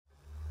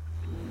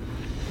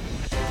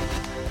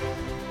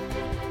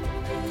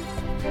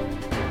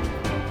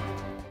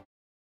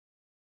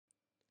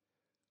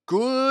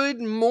Good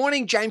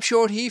morning, James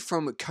Short here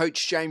from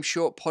Coach James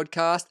Short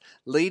Podcast,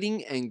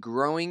 leading and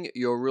growing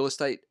your real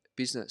estate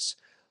business.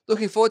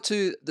 Looking forward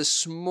to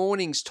this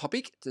morning's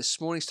topic.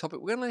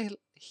 We're going to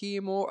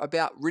hear more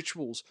about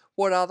rituals.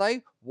 What are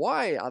they?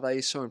 Why are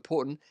they so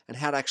important? And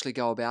how to actually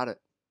go about it.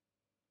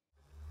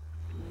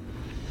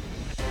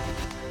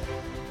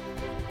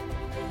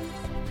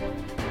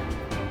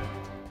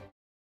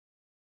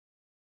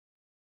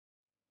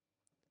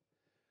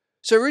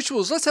 So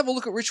rituals, let's have a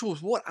look at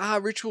rituals. What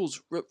are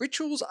rituals?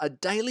 Rituals are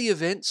daily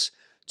events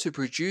to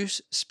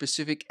produce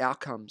specific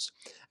outcomes.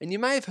 And you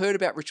may have heard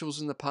about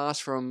rituals in the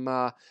past from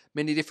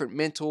many different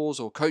mentors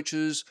or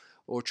coaches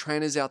or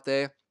trainers out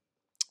there.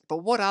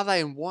 But what are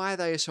they and why are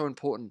they so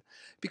important?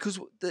 Because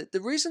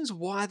the reasons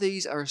why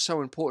these are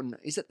so important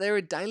is that they're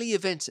daily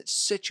events that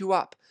set you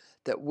up,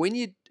 that when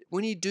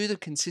you do them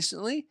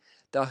consistently,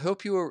 they'll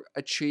help you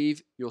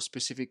achieve your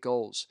specific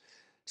goals.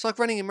 It's like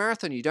running a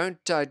marathon. You don't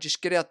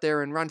just get out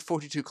there and run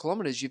 42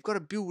 kilometers. You've got to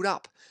build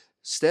up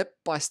step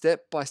by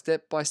step by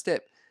step by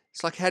step.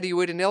 It's like, how do you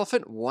eat an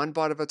elephant? One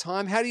bite at a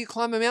time. How do you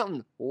climb a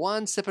mountain?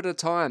 One step at a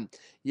time.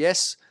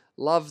 Yes,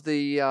 love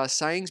the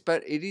sayings,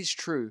 but it is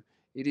true.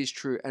 It is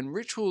true. And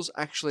rituals,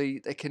 actually,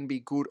 they can be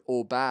good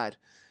or bad.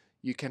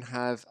 You can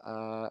have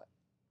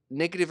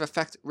negative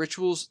effect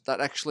rituals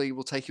that actually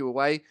will take you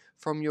away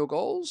from your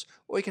goals,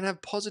 or you can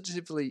have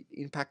positively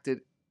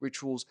impacted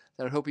rituals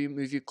that will help you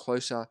move you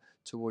closer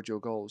toward your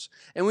goals.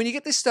 And when you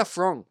get this stuff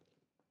wrong,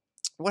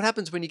 what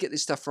happens when you get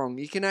this stuff wrong?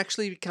 You can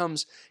actually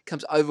becomes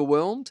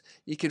overwhelmed.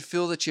 You can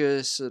feel that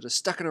you're sort of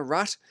stuck in a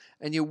rut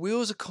and your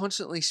wheels are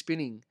constantly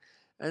spinning.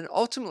 And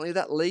ultimately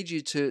that leads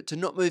you to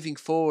not moving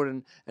forward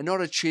and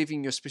not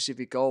achieving your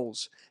specific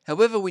goals.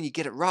 However, when you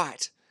get it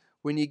right,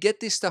 when you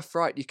get this stuff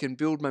right, you can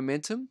build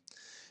momentum,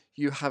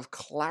 you have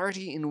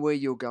clarity in where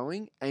you're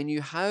going, and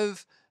you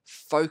have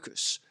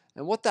focus.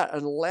 And what that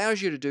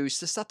allows you to do is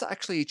to start to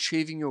actually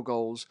achieving your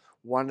goals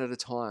one at a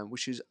time,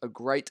 which is a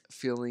great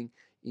feeling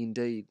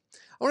indeed.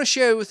 I want to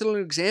share with a little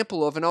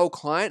example of an old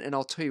client, and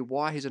I'll tell you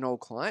why he's an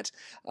old client,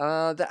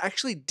 that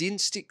actually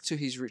didn't stick to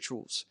his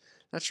rituals.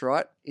 That's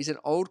right, he's an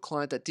old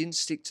client that didn't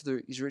stick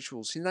to his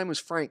rituals. His name was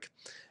Frank.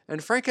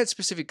 And Frank had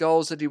specific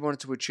goals that he wanted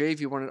to achieve.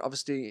 He wanted,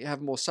 obviously,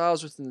 have more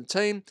sales within the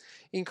team,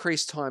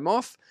 increase time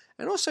off,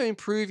 and also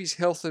improve his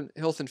health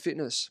and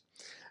fitness.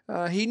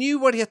 He knew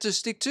what he had to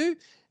stick to.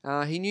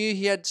 He knew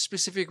he had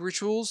specific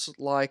rituals,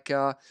 like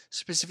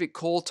specific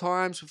call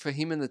times for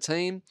him and the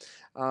team,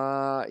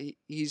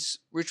 his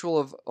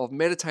ritual of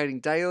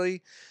meditating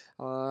daily,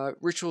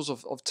 rituals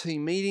of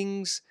team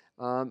meetings,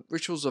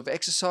 rituals of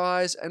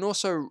exercise, and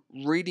also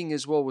reading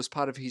as well was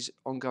part of his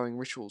ongoing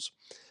rituals.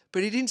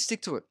 But he didn't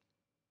stick to it.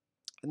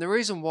 And the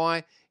reason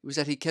why was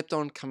that he kept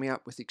on coming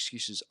up with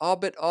excuses.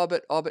 But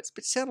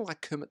it sounded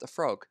like Kermit the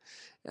Frog.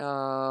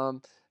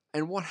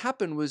 And what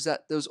happened was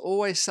that there was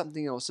always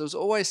something else. There was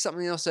always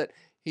something else that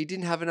he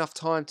didn't have enough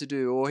time to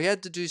do, or he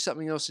had to do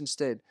something else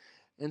instead.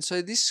 And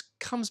so this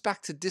comes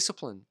back to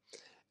discipline.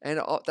 And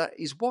that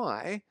is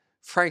why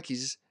Frank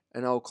is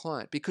an old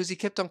client, because he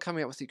kept on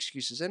coming up with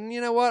excuses. And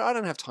you know what? I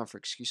don't have time for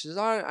excuses.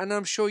 And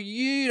I'm sure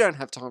you don't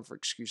have time for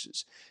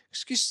excuses.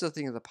 Excuses are a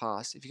thing of the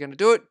past. If you're going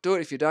to do it, do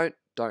it. If you don't,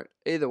 don't.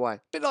 Either way.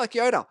 A bit like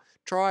Yoda.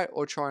 Try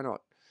or try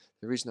not.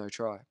 There is no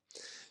try.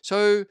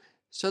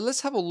 So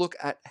let's have a look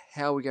at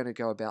how we're going to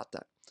go about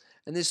that.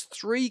 And there's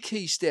 3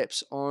 key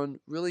steps on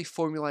really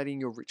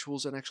formulating your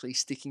rituals and actually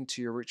sticking to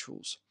your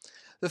rituals.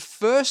 The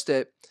first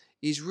step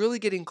is really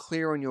getting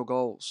clear on your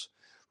goals.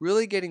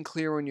 Really getting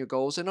clear on your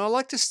goals. And I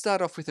like to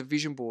start off with a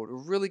vision board, or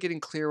really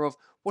getting clear of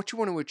what you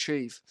want to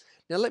achieve.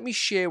 Now let me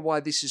share why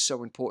this is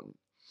so important.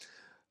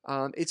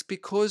 It's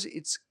because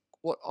it's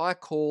what I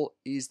call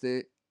is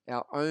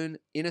our own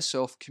inner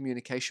self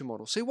communication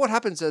model. See, what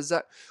happens is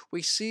that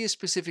we see a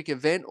specific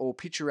event or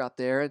picture out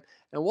there,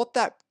 and what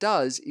that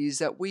does is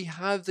that we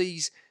have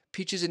these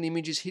pictures and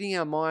images hitting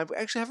our mind. We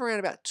actually have around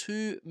about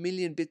 2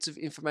 million bits of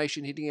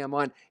information hitting our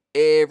mind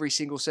every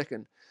single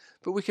second.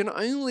 But we can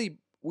only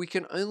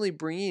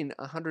bring in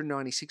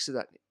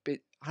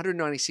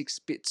 196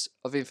 bits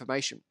of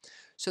information.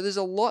 So there's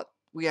a lot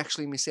we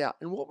actually miss out.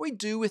 And what we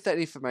do with that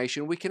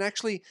information, we can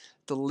actually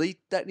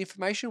delete that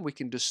information, we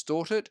can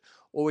distort it,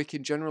 or we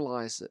can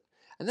generalize it.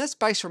 And that's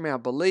based from our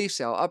beliefs,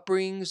 our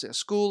upbringings, our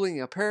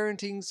schooling, our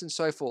parentings, and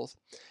so forth.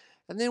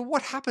 And then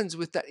what happens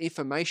with that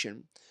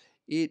information,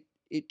 it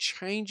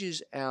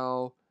changes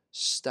our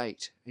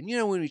state. And you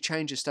know, when we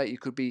change a state, it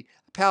could be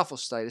a powerful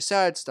state, a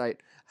sad state,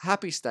 a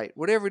happy state,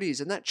 whatever it is.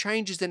 And that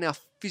changes then our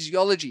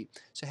physiology.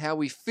 So how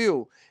we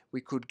feel. We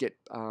could get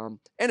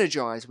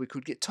energized, we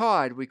could get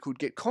tired, we could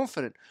get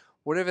confident,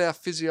 whatever our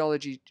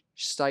physiology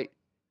state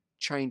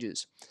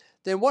changes.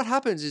 Then what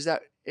happens is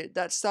that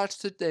that starts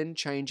to then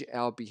change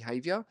our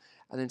behavior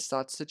and then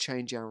starts to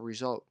change our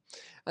result.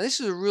 And this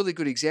is a really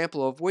good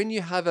example of when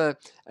you have an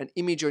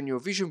image on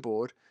your vision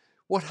board,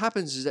 what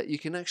happens is that you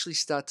can actually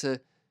start to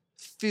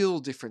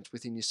feel different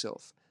within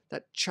yourself.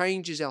 That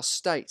changes our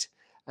state.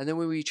 And then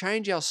when we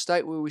change our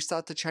state, we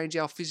start to change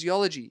our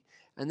physiology.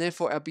 and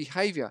therefore our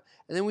behavior.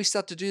 And then we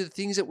start to do the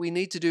things that we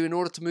need to do in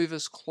order to move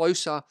us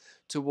closer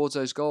towards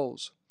those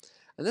goals.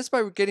 And that's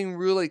by getting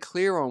really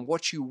clear on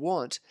what you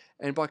want,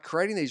 and by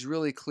creating these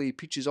really clear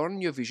pictures on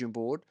your vision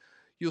board,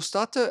 you'll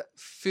start to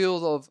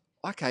feel of,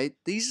 okay,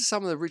 these are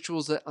some of the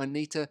rituals that I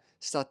need to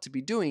start to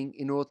be doing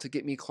in order to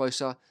get me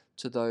closer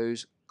to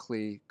those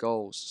clear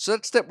goals. So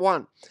that's step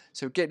one.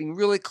 So getting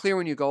really clear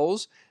on your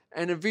goals,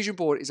 and a vision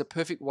board is a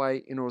perfect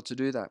way in order to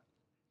do that.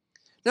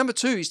 Number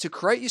two is to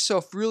create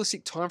yourself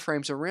realistic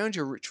timeframes around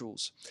your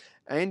rituals.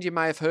 And you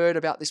may have heard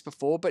about this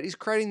before, but is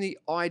creating the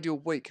ideal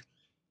week.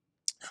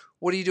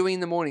 What are you doing in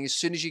the morning as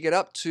soon as you get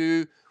up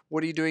to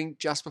what are you doing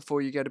just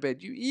before you go to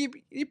bed?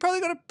 You probably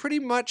got a pretty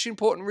much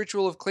important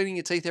ritual of cleaning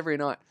your teeth every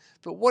night.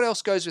 But what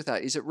else goes with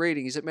that? Is it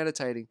reading? Is it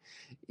meditating?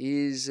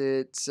 Is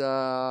it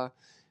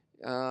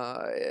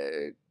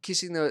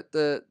kissing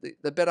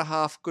the better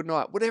half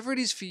goodnight? Whatever it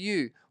is for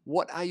you,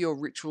 what are your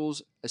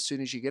rituals as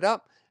soon as you get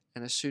up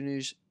and as soon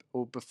as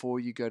or before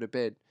you go to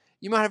bed?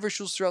 You might have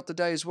rituals throughout the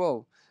day as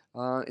well.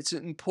 It's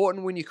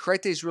important when you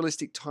create these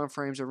realistic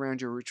timeframes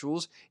around your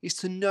rituals is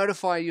to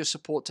notify your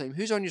support team.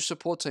 Who's on your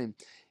support team?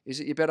 Is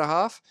it your better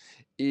half?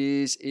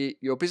 Is it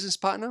your business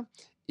partner?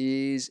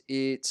 Is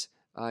it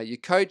your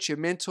coach, your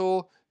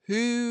mentor?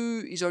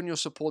 Who is on your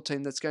support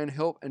team that's going to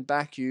help and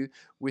back you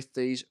with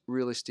these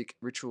realistic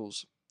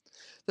rituals?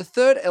 The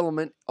third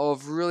element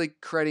of really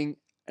creating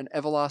an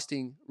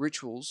everlasting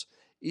rituals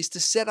is to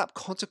set up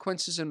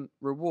consequences and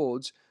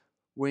rewards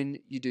when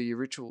you do your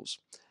rituals.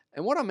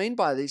 And what I mean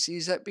by this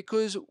is that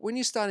because when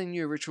you're starting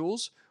new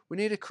rituals, we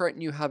need to create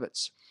new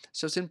habits.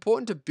 So it's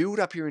important to build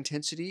up your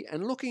intensity,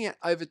 and looking at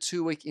over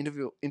 2-week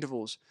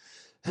intervals.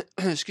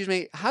 Excuse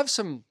me, have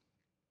some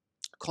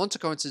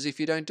consequences if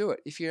you don't do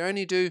it. If you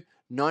only do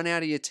 9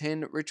 out of your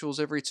 10 rituals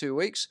every 2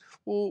 weeks,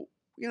 well,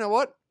 you know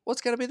what?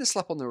 What's going to be the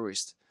slap on the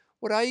wrist?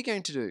 What are you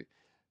going to do?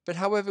 But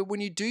however,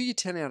 when you do your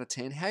 10 out of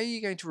 10, how are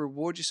you going to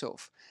reward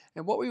yourself?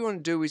 And what we want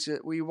to do is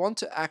that we want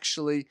to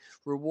actually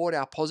reward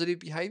our positive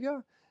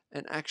behavior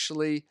and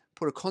actually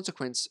put a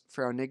consequence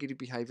for our negative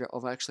behavior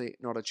of actually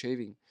not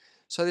achieving.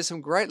 So there's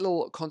some great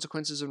little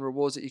consequences and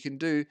rewards that you can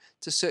do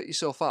to set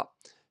yourself up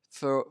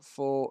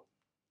for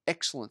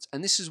excellence.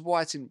 And this is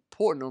why it's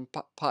important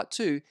on part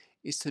 2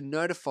 is to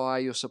notify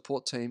your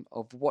support team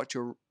of what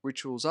your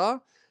rituals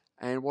are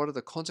and what are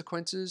the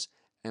consequences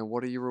and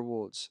what are your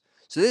rewards.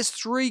 So there's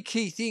 3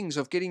 key things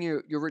of getting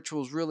your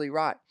rituals really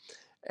right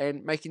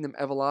and making them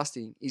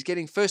everlasting is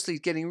firstly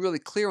getting really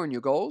clear on your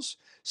goals.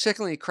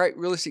 Secondly, create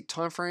realistic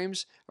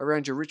timeframes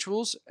around your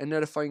rituals and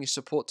notifying your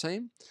support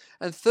team.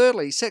 And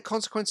thirdly, set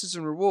consequences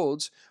and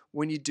rewards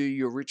when you do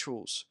your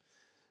rituals.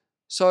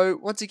 So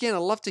once again, I'd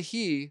love to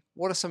hear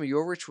what are some of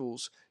your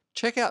rituals.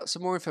 Check out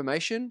some more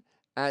information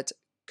at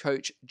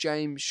Coach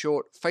James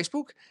Short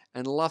Facebook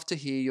and love to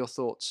hear your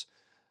thoughts.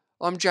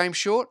 I'm James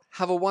Short.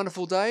 Have a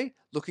wonderful day.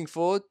 Looking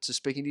forward to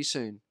speaking to you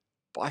soon.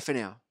 Bye for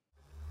now.